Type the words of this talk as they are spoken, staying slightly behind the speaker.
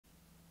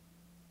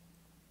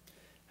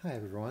Hi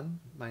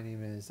everyone, my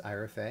name is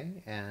Ira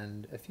Fay,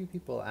 and a few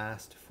people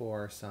asked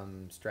for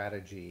some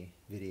strategy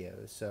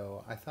videos,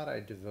 so I thought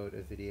I'd devote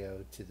a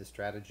video to the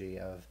strategy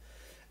of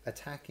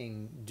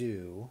attacking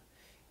Do,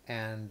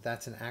 and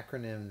that's an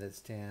acronym that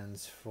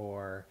stands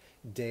for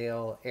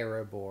Dale,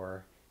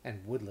 Erebor,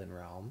 and Woodland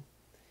Realm,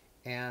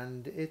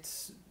 and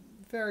it's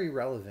very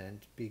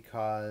relevant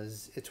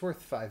because it's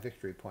worth 5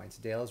 victory points.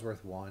 Dale is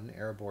worth 1,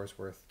 Erebor is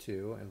worth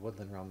 2, and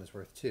Woodland Realm is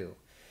worth 2.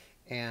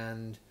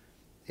 And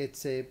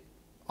it's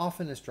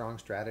often a strong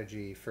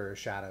strategy for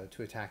Shadow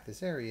to attack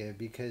this area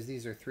because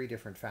these are 3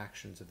 different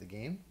factions of the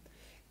game,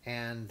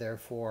 and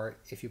therefore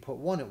if you put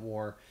one at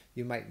war,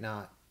 you might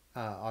not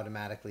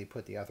automatically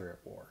put the other at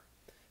war.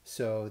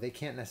 So they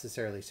can't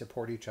necessarily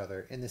support each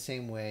other in the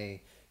same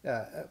way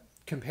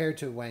compared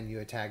to when you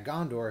attack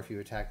Gondor. If you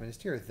attack Minas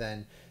Tirith,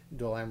 then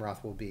Dol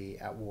Amroth will be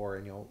at war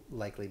and you'll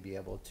likely be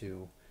able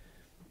to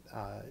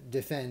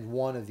defend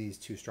one of these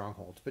 2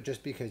 strongholds. But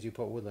just because you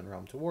put Woodland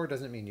Realm to war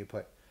doesn't mean you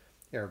put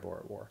Erebor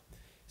at war.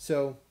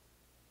 So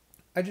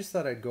I just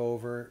thought I'd go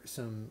over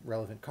some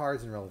relevant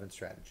cards and relevant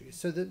strategies.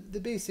 So the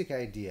basic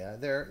idea,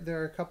 there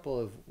are a couple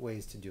of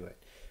ways to do it.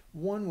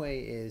 One way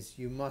is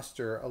you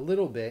muster a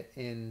little bit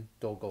in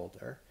Dol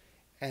Guldur,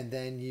 and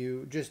then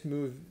you just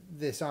move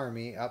this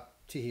army up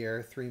to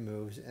here, 3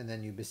 moves, and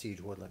then you besiege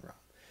Woodland Realm.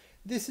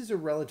 This is a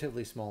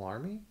relatively small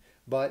army,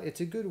 but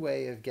it's a good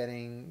way of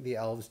getting the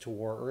elves to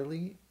war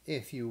early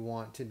if you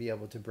want to be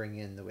able to bring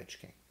in the Witch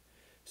King.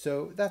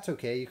 So that's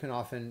okay. You can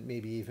often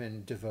maybe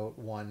even devote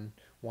one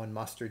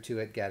muster to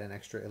it, get an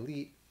extra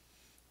elite.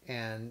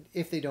 And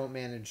if they don't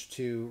manage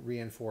to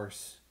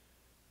reinforce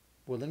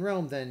Woodland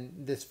Realm, then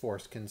this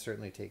force can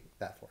certainly take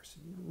that force,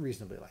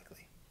 reasonably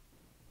likely.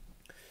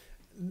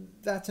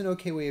 That's an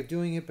okay way of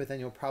doing it, but then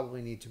you'll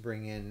probably need to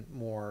bring in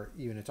more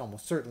units.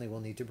 Almost certainly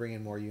will need to bring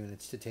in more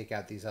units to take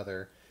out these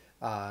other,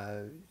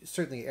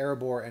 certainly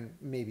Erebor and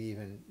maybe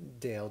even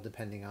Dale,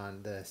 depending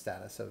on the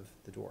status of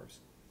the dwarves.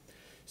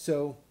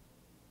 So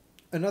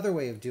another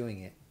way of doing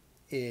it,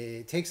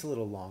 it takes a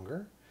little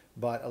longer,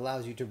 but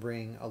allows you to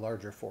bring a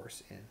larger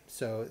force in.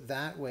 So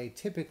that way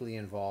typically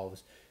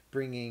involves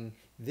bringing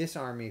this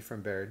army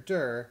from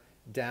Barad-dûr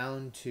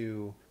down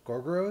to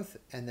Gorgoroth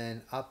and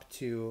then up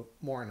to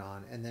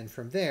Mornon. And then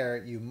from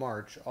there, you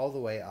march all the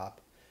way up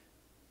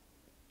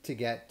to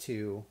get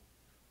to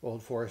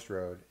Old Forest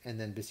Road and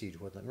then besiege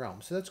Woodland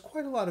Realm. So that's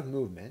quite a lot of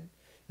movement,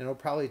 and it'll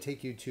probably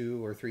take you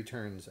 2 or 3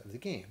 turns of the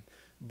game.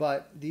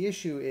 But the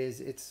issue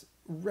is it's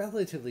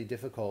relatively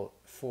difficult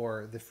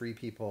for the free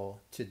people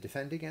to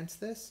defend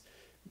against this.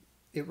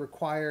 It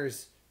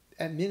requires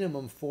at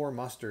minimum 4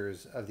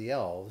 musters of the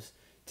elves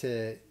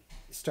to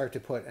start to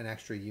put an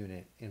extra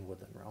unit in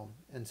Woodland Realm.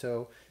 And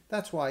so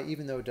that's why,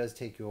 even though it does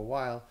take you a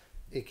while,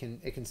 it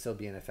can still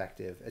be an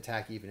effective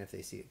attack even if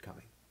they see it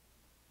coming.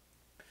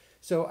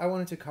 So I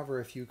wanted to cover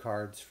a few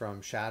cards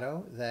from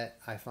Shadow that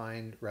I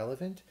find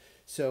relevant.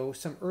 So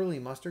some early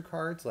muster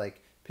cards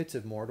like Pits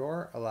of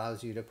Mordor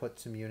allows you to put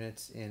some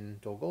units in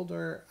Dol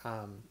Guldur,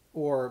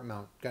 or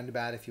Mount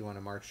Gundabad if you want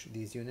to march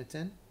these units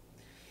in.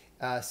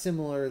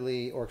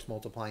 Similarly, Orcs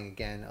Multiplying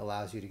again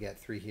allows you to get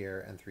 3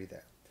 here and 3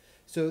 there.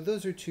 So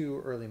those are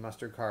 2 early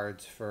muster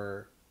cards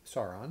for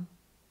Sauron.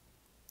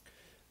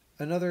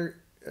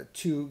 Another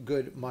 2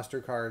 good muster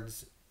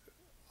cards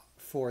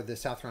for the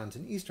Southrons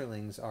and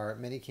Easterlings are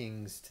Many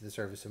Kings to the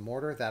Service of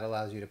Mordor. That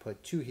allows you to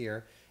put 2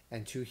 here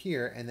and 2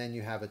 here, and then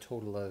you have a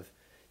total of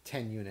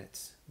 10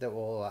 units that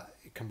will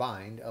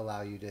combined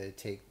allow you to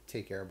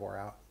take Erebor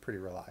out pretty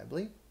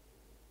reliably.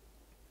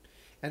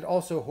 And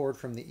also Horde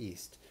from the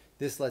East.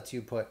 This lets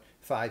you put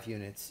 5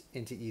 units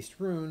into East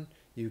Rune.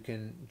 You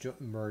can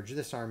merge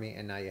this army,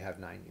 and now you have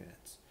 9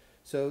 units.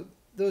 So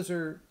those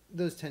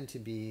tend to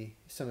be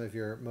some of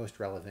your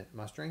most relevant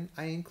mustering.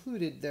 I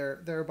included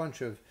there are a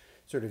bunch of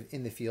sort of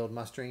in the field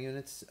mustering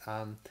units.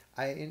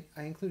 I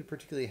included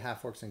particularly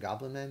half-orcs and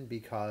goblin men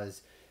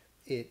because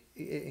it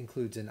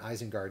includes an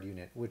Isengard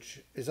unit, which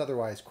is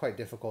otherwise quite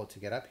difficult to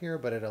get up here,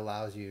 but it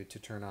allows you to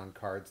turn on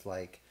cards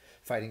like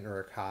Fighting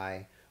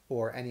Uruk-hai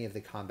or any of the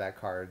combat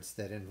cards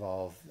that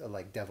involve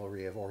like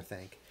Devilry of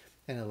Orthanc,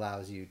 and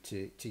allows you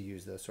to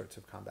use those sorts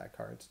of combat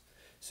cards.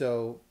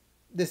 So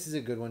this is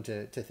a good one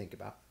to think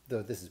about,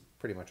 though this is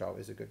pretty much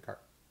always a good card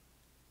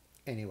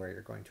anywhere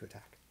you're going to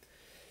attack.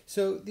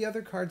 So the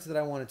other cards that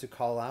I wanted to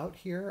call out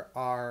here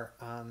are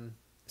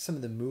some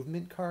of the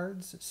movement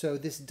cards. So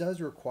this does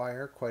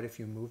require quite a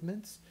few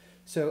movements.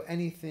 So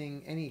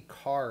any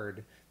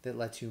card that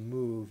lets you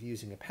move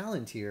using a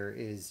Palantir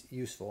is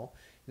useful.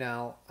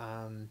 Now,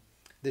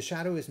 the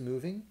Shadow is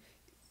moving,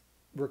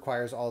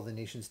 requires all the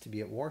nations to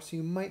be at war, so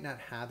you might not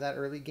have that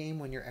early game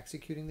when you're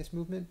executing this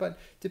movement, but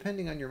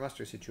depending on your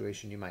muster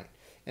situation, you might.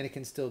 And it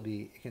can still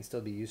be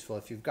useful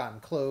if you've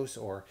gotten close,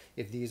 or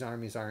if these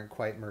armies aren't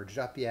quite merged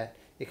up yet.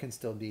 It can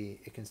still be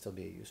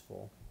a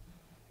useful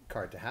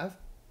card to have.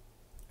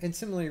 And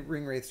similarly,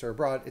 Ring Wraiths are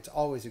abroad. It's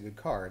always a good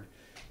card,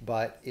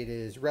 but it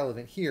is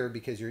relevant here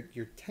because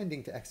you're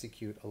tending to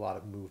execute a lot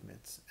of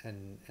movements,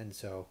 and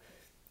so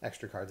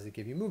extra cards that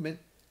give you movement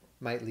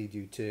might lead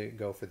you to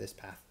go for this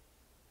path.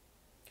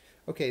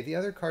 Okay, the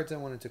other cards I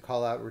wanted to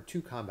call out were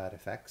two combat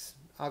effects.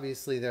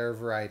 Obviously, there are a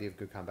variety of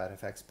good combat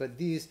effects, but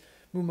these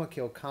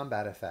Mumakil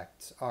combat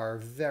effects are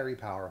very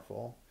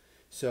powerful.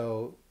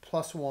 So,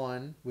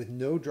 +1 with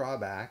no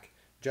drawback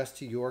just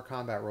to your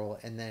combat roll,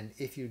 and then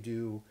if you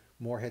do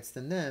more hits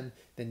than them,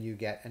 then you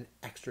get an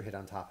extra hit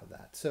on top of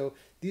that. So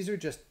these are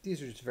just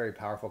very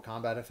powerful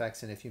combat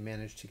effects, and if you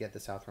manage to get the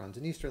Southrons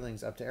and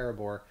Easterlings up to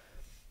Erebor,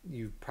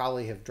 you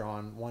probably have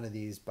drawn one of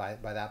these by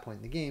that point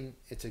in the game.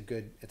 It's a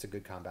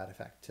good combat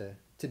effect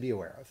to be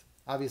aware of.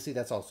 Obviously,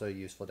 that's also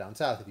useful down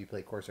south if you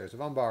play Corsairs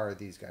of Umbar or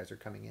these guys are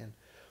coming in.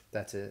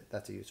 That's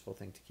a useful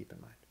thing to keep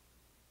in mind.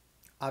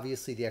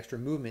 Obviously, the extra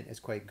movement is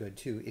quite good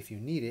too if you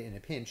need it in a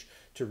pinch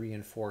to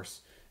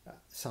reinforce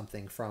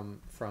something from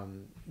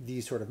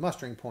these sort of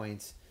mustering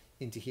points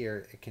into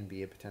here. It can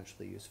be a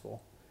potentially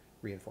useful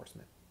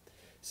reinforcement.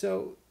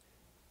 So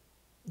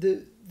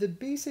the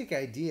basic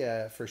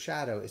idea for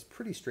Shadow is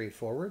pretty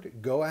straightforward.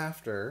 Go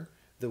after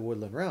the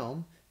Woodland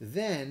Realm,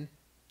 then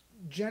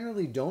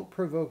generally don't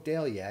provoke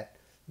Dale yet.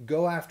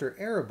 Go after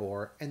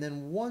Erebor, and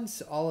then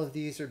once all of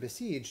these are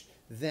besieged,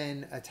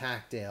 then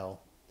attack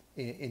Dale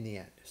in the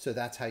end. So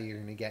that's how you're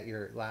going to get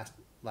your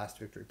last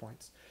victory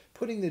points.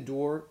 Putting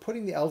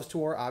the elves to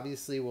war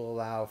obviously will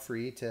allow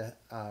Free to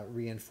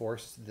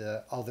reinforce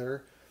the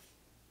other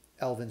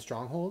elven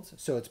strongholds.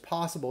 So it's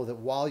possible that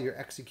while you're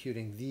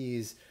executing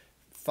these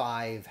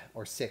 5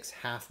 or 6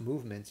 half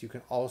movements, you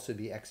can also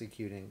be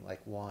executing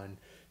like 1,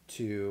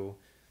 2,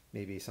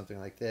 maybe something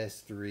like this,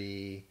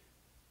 3,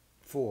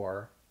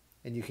 4,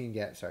 and you can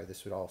get, sorry,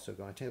 this would also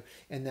go on 2.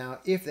 And now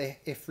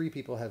if Free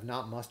people have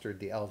not mustered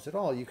the elves at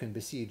all, you can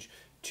besiege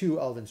 2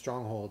 elven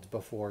strongholds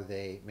before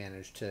they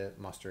manage to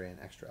muster in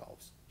extra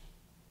elves.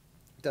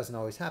 It doesn't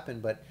always happen,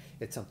 but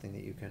it's something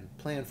that you can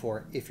plan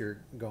for if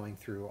you're going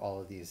through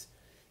all of these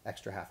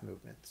extra half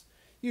movements.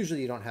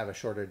 Usually you don't have a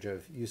shortage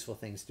of useful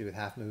things to do with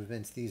half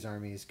movements. These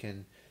armies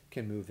can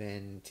move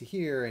in to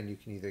here, and you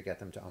can either get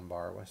them to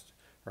Umbar or West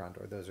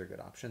Rondor. Those are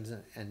good options,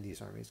 and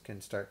these armies can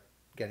start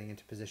getting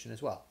into position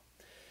as well.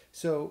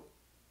 So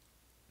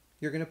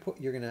you're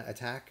gonna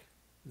attack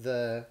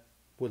the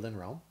Woodland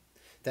Realm.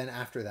 Then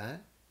after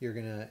that, you're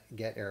gonna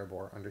get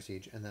Erebor under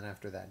siege, and then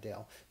after that,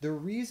 Dale. The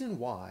reason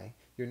why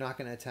you're not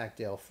gonna attack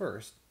Dale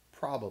first,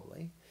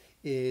 probably,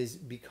 is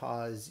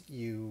because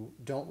you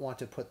don't want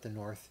to put the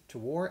north to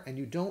war, and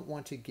you don't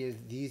want to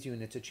give these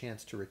units a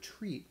chance to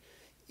retreat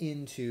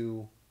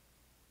into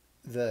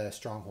the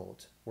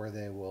strongholds, where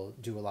they will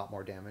do a lot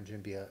more damage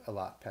and be a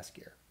lot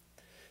peskier.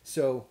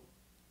 So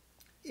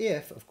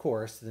if, of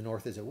course, the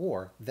north is at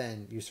war,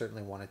 then you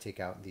certainly want to take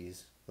out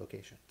these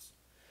locations.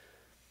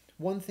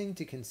 One thing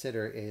to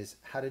consider is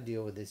how to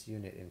deal with this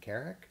unit in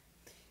Carrick.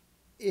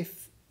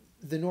 If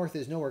the north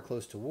is nowhere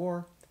close to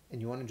war, and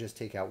you want to just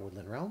take out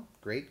Woodland Realm,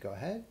 great, go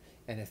ahead.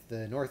 And if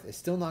the north is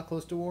still not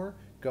close to war,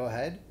 go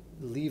ahead.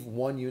 Leave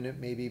one unit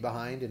maybe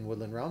behind in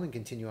Woodland Realm and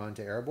continue on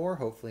to Erebor,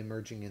 hopefully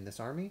merging in this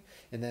army,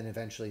 and then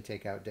eventually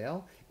take out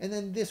Dale. And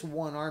then this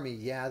one army,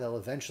 yeah, they'll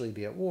eventually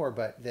be at war,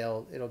 but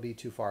it'll be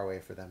too far away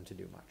for them to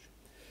do much.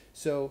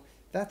 So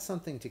that's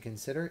something to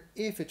consider.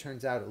 If it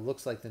turns out it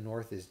looks like the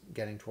north is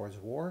getting towards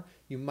war,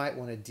 you might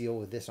want to deal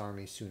with this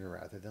army sooner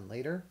rather than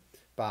later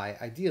by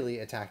ideally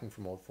attacking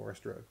from Old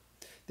Forest Road.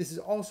 This is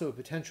also a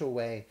potential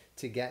way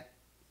to get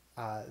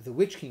the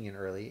Witch King in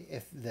early.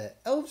 If the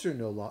elves are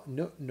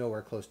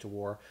nowhere close to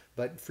war,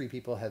 but Free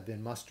people have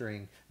been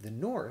mustering the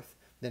north,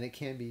 then it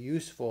can be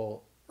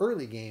useful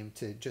early game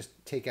to just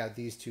take out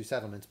these 2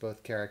 settlements,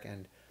 both Carrick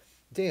and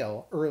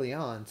Dale, early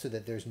on, so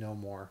that there's no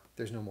more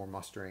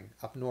mustering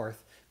up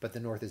north, but the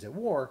north is at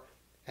war,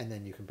 and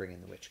then you can bring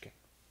in the Witch King.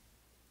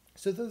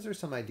 So those are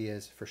some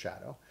ideas for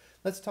Shadow.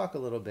 Let's talk a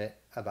little bit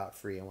about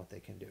Free and what they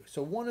can do.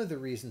 So one of the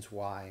reasons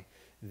why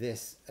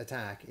this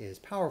attack is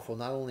powerful,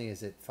 not only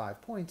is it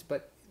 5 points,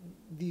 but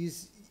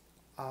these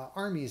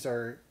armies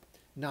are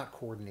not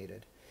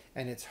coordinated,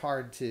 and it's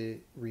hard to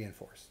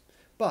reinforce.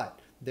 But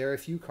there are a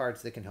few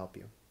cards that can help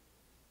you.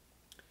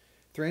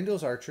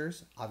 Thranduil's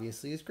Archers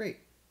obviously is great.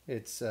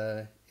 It's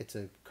a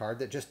card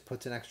that just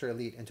puts an extra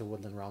elite into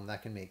Woodland Realm.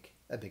 That can make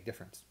a big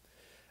difference.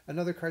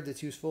 Another card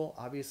that's useful,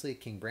 obviously,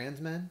 King Bran's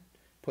Men,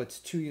 puts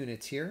 2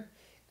 units here,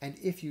 and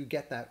if you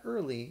get that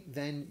early,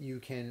 then you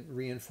can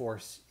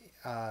reinforce.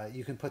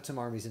 You can put some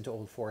armies into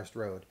Old Forest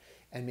Road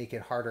and make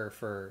it harder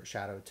for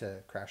Shadow to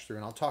crash through.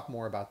 And I'll talk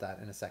more about that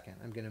in a second.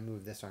 I'm going to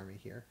move this army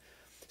here.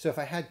 So if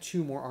I had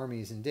 2 more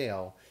armies in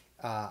Dale,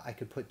 I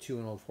could put 2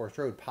 in Old Forest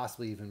Road,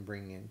 possibly even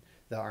bring in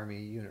the army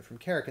unit from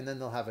Carrick, and then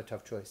they'll have a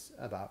tough choice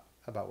about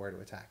where to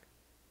attack.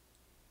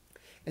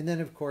 And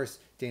then, of course,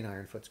 Dane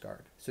Ironfoot's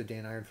Guard. So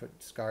Dane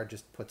Ironfoot's Guard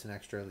just puts an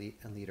extra elite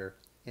and leader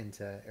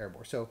into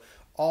Erebor. So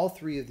all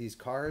 3 of these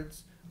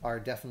cards are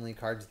definitely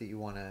cards that you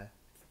want to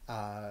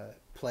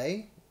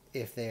play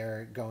if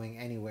they're going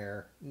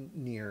anywhere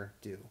near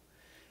due.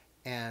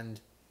 And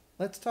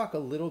let's talk a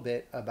little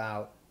bit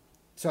about...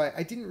 So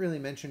I didn't really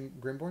mention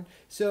Grimborn.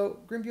 So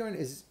Grimbjorn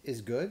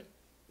is good,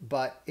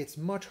 but it's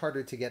much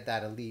harder to get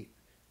that elite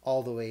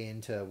all the way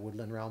into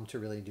Woodland Realm to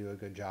really do a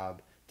good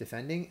job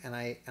defending. And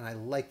I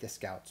like the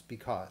scouts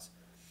because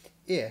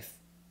if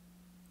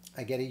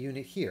I get a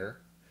unit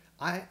here,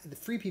 the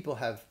free people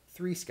have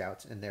 3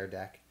 scouts in their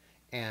deck,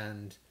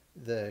 and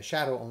the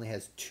shadow only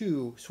has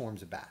 2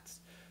 swarms of bats.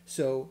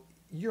 So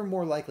you're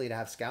more likely to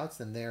have scouts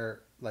than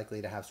they're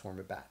likely to have swarm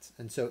of bats.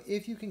 And so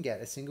if you can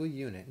get a single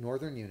unit,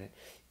 northern unit,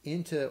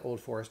 into Old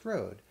Forest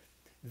Road,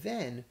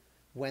 then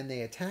when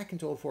they attack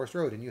into Old Forest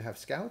Road and you have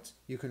scouts,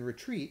 you can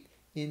retreat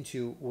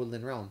into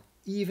Woodland Realm,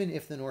 even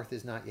if the north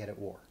is not yet at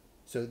war.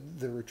 So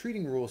the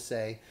retreating rules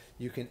say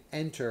you can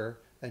enter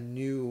a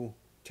new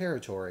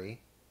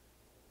territory,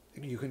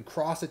 you can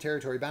cross a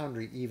territory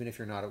boundary even if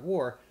you're not at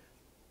war,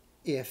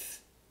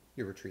 if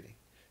you're retreating.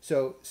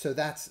 So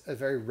that's a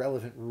very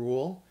relevant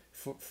rule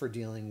for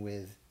dealing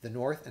with the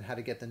north and how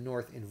to get the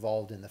north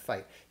involved in the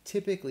fight.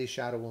 Typically,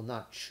 Shadow will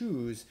not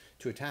choose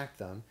to attack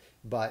them,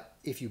 but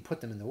if you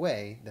put them in the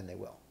way, then they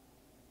will.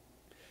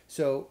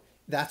 So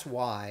that's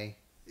why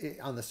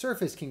on the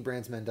surface, King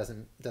Brand's Men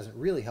doesn't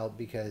really help,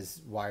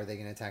 because why are they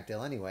going to attack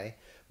Dale anyway?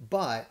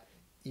 But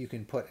you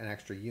can put an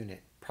extra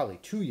unit, probably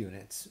 2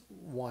 units,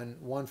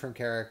 one from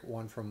Carrick,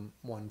 one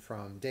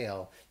from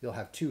Dale. You'll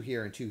have 2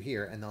 here and 2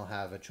 here, and they'll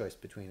have a choice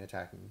between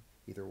attacking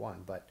either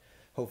one. But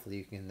hopefully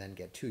you can then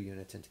get 2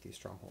 units into these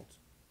strongholds.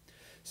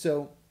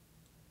 So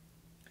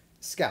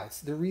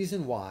scouts, the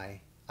reason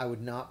why I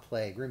would not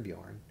play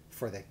Grimbjorn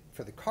for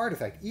the card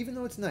effect, even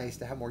though it's nice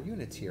to have more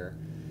units here,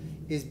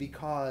 is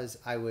because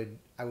I would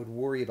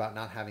worry about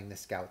not having the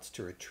scouts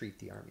to retreat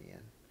the army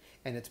in.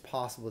 And it's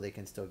possible they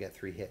can still get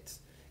 3 hits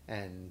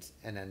and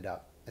end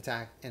up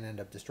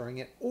destroying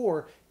it.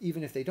 Or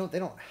even if they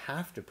don't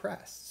have to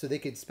press. So they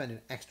could spend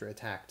an extra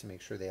attack to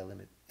make sure they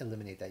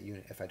eliminate that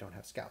unit if I don't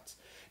have scouts.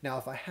 Now,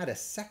 if I had a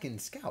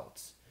second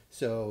scouts,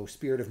 so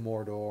Spirit of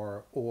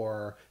Mordor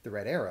or the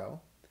Red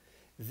Arrow,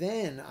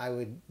 then I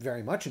would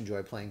very much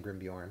enjoy playing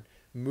Grimbjorn,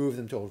 move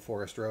them to Old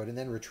Forest Road, and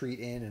then retreat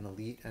in an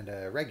elite and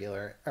a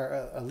regular,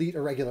 or elite,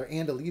 a regular,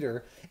 and a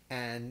leader.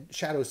 And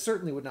Shadow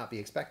certainly would not be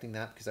expecting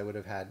that, because I would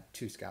have had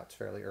 2 scouts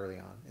fairly early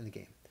on in the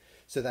game.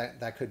 So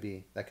that could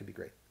be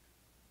great.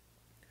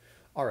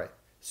 All right.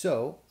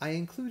 So I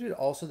included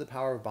also the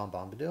power of Bomb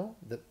Bombadil,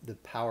 the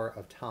power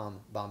of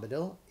Tom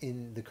Bombadil,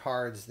 in the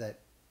cards that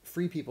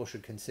free people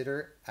should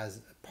consider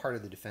as part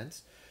of the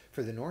defense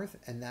for the North,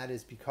 and that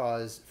is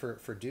because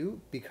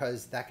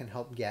because that can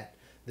help get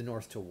the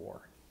North to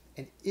war.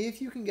 And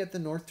if you can get the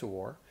North to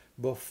war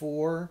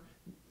before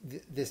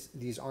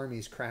these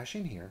armies crash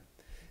in here,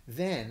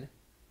 then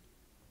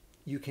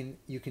you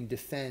can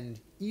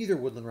defend either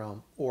Woodland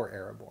Realm or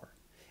Erebor.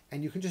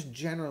 And you can just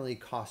generally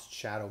cost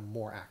Shadow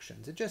more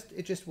actions. It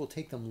just will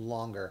take them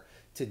longer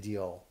to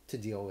deal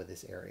with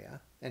this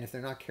area. And if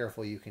they're not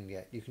careful, you can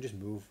just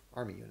move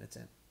army units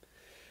in.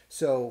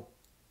 So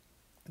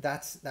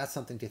that's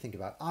something to think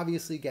about.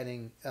 Obviously,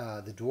 getting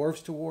the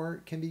dwarves to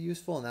war can be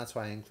useful, and that's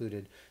why I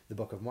included the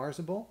Book of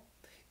Marzabul.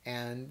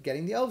 And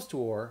getting the elves to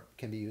war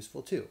can be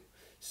useful too.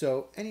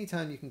 So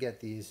anytime you can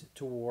get these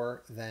to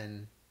war,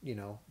 then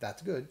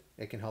that's good.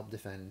 It can help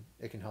defend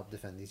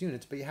these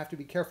units, but you have to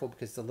be careful,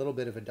 because it's a little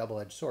bit of a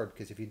double-edged sword,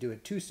 because if you do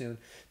it too soon,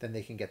 then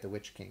they can get the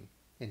Witch King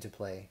into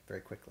play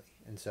very quickly.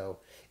 And so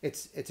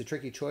it's a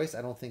tricky choice.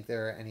 I don't think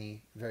there are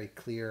any very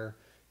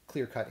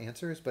clear-cut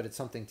answers, but it's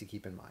something to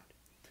keep in mind.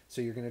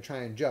 So you're going to try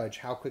and judge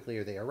how quickly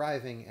are they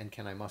arriving, and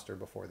can I muster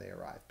before they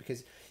arrive?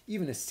 Because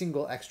even a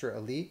single extra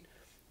elite,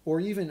 or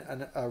even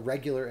a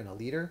regular and a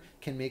leader,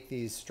 can make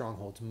these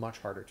strongholds much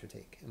harder to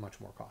take and much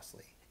more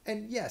costly.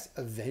 And yes,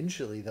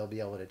 eventually they'll be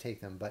able to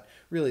take them, but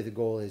really the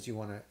goal is you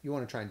want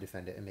to try and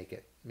defend it and make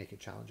it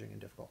challenging and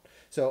difficult.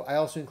 So I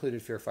also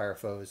included Fearfire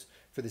Foes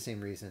for the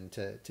same reason,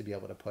 to be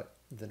able to put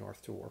the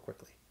North to war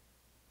quickly.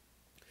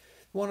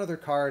 One other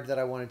card that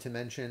I wanted to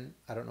mention,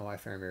 I don't know why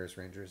Faramir's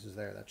Rangers is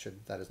there.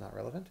 That is not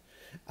relevant.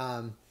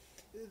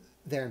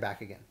 There and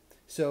Back Again.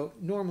 So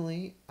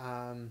normally,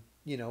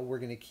 we're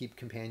going to keep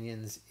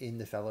companions in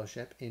the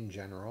Fellowship in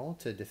general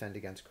to defend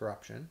against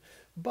corruption.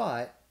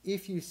 But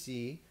if you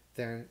see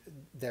There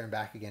and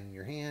Back Again in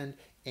your hand,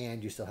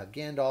 and you still have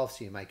Gandalf,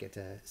 so you might get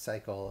to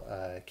cycle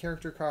a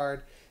character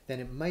card, then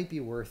it might be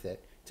worth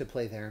it to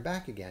play There and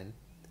Back Again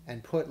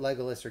and put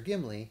Legolas or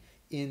Gimli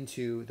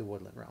into the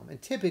Woodland Realm. And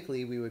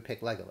typically we would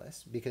pick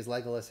Legolas, because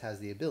Legolas has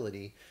the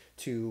ability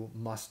to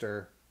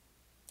muster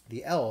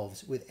the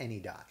elves with any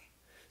die.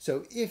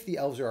 So if the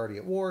elves are already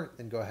at war,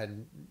 then go ahead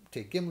and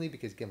take Gimli,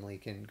 because Gimli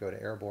can go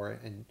to Erebor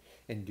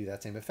and do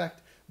that same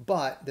effect.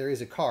 But there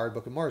is a card,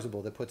 Book of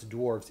Marzabul, that puts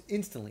dwarves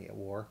instantly at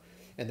war,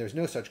 and there's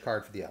no such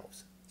card for the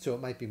elves. So it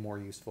might be more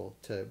useful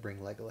to bring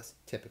Legolas,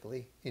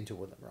 typically, into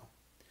Woodland Realm.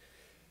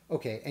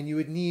 Okay, and you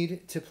would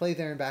need, to play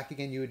There and Back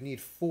Again, you would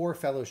need 4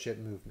 Fellowship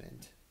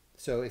movement.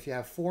 So if you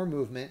have 4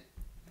 movement,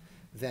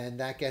 then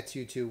that gets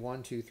you to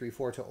 1, 2, 3,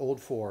 4 to Old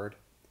Ford,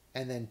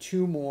 and then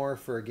 2 more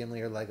for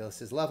Gimli or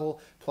Legolas's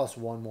level, plus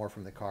 1 more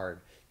from the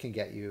card can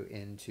get you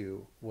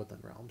into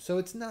Woodland Realm. So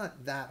it's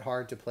not that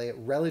hard to play it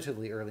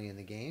relatively early in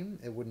the game.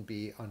 It wouldn't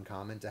be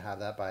uncommon to have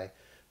that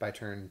by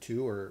turn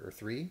 2 or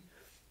 3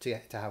 to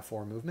have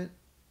 4 movement.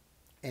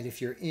 And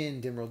if you're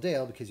in Dimrill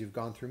Dale, because you've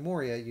gone through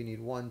Moria, you need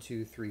 1,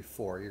 2, 3,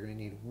 4. You're going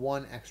to need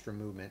 1 extra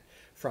movement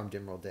from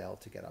Dimrill Dale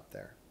to get up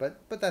there.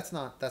 But that's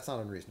not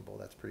unreasonable.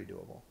 That's pretty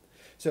doable.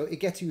 So it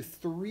gets you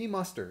 3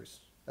 musters,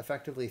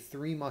 effectively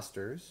 3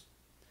 musters,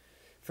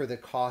 for the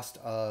cost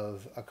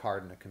of a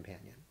card and a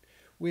companion,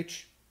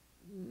 which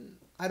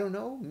I don't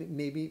know.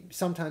 Maybe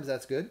sometimes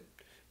that's good,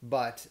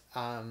 but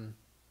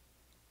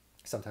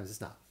sometimes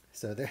it's not.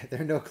 So there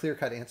are no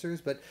clear-cut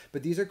answers, but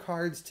these are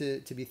cards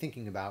to be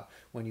thinking about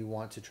when you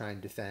want to try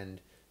and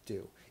defend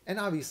Do. And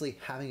obviously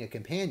having a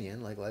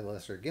companion like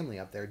Legolas or Gimli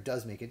up there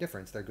does make a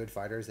difference. They're good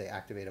fighters. They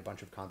activate a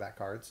bunch of combat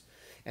cards,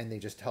 and they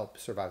just help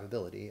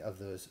survivability of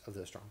those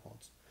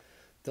strongholds.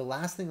 The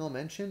last thing I'll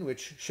mention,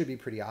 which should be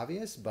pretty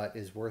obvious but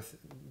is worth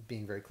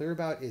being very clear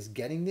about, is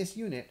getting this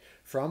unit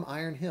from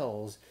Iron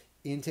Hills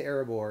into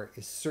Erebor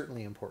is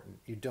certainly important.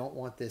 You don't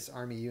want this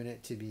army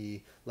unit to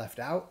be left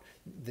out.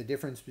 The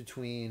difference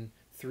between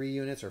 3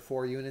 units or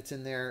 4 units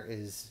in there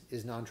is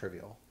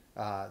non-trivial.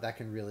 That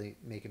can really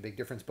make a big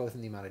difference, both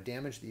in the amount of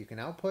damage that you can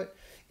output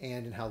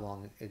and in how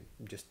long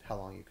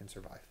you can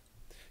survive.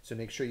 So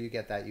make sure you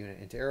get that unit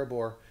into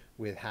Erebor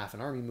with half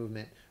an army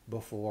movement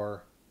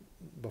before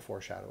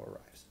Shadow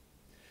arrives.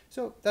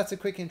 So that's a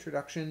quick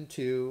introduction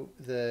to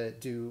the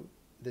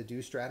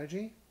Do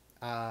strategy.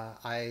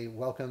 I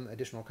welcome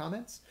additional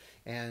comments,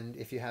 and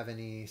if you have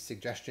any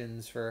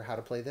suggestions for how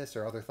to play this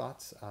or other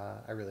thoughts,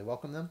 I really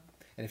welcome them.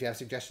 And if you have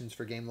suggestions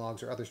for game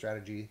logs or other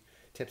strategy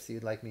tips that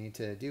you'd like me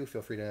to do,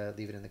 feel free to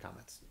leave it in the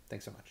comments.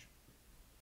 Thanks so much.